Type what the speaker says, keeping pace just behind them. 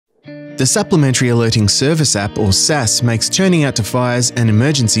The Supplementary Alerting Service app, or SAS, makes turning out to fires and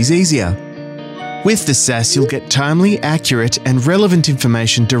emergencies easier. With the SAS, you'll get timely, accurate and relevant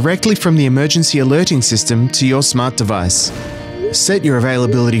information directly from the emergency alerting system to your smart device. Set your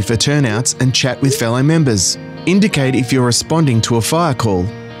availability for turnouts and chat with fellow members. Indicate if you're responding to a fire call.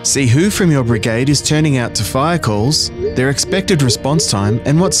 See who from your brigade is turning out to fire calls, their expected response time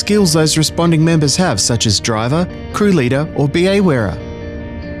and what skills those responding members have, such as driver, crew leader or BA wearer.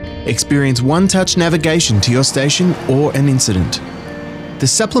 Experience one-touch navigation to your station or an incident. The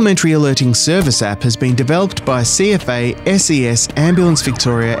Supplementary Alerting Service app has been developed by CFA, SES, Ambulance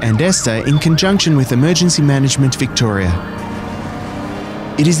Victoria and ESTA in conjunction with Emergency Management Victoria.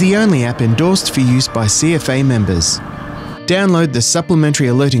 It is the only app endorsed for use by CFA members. Download the Supplementary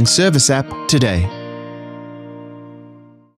Alerting Service app today.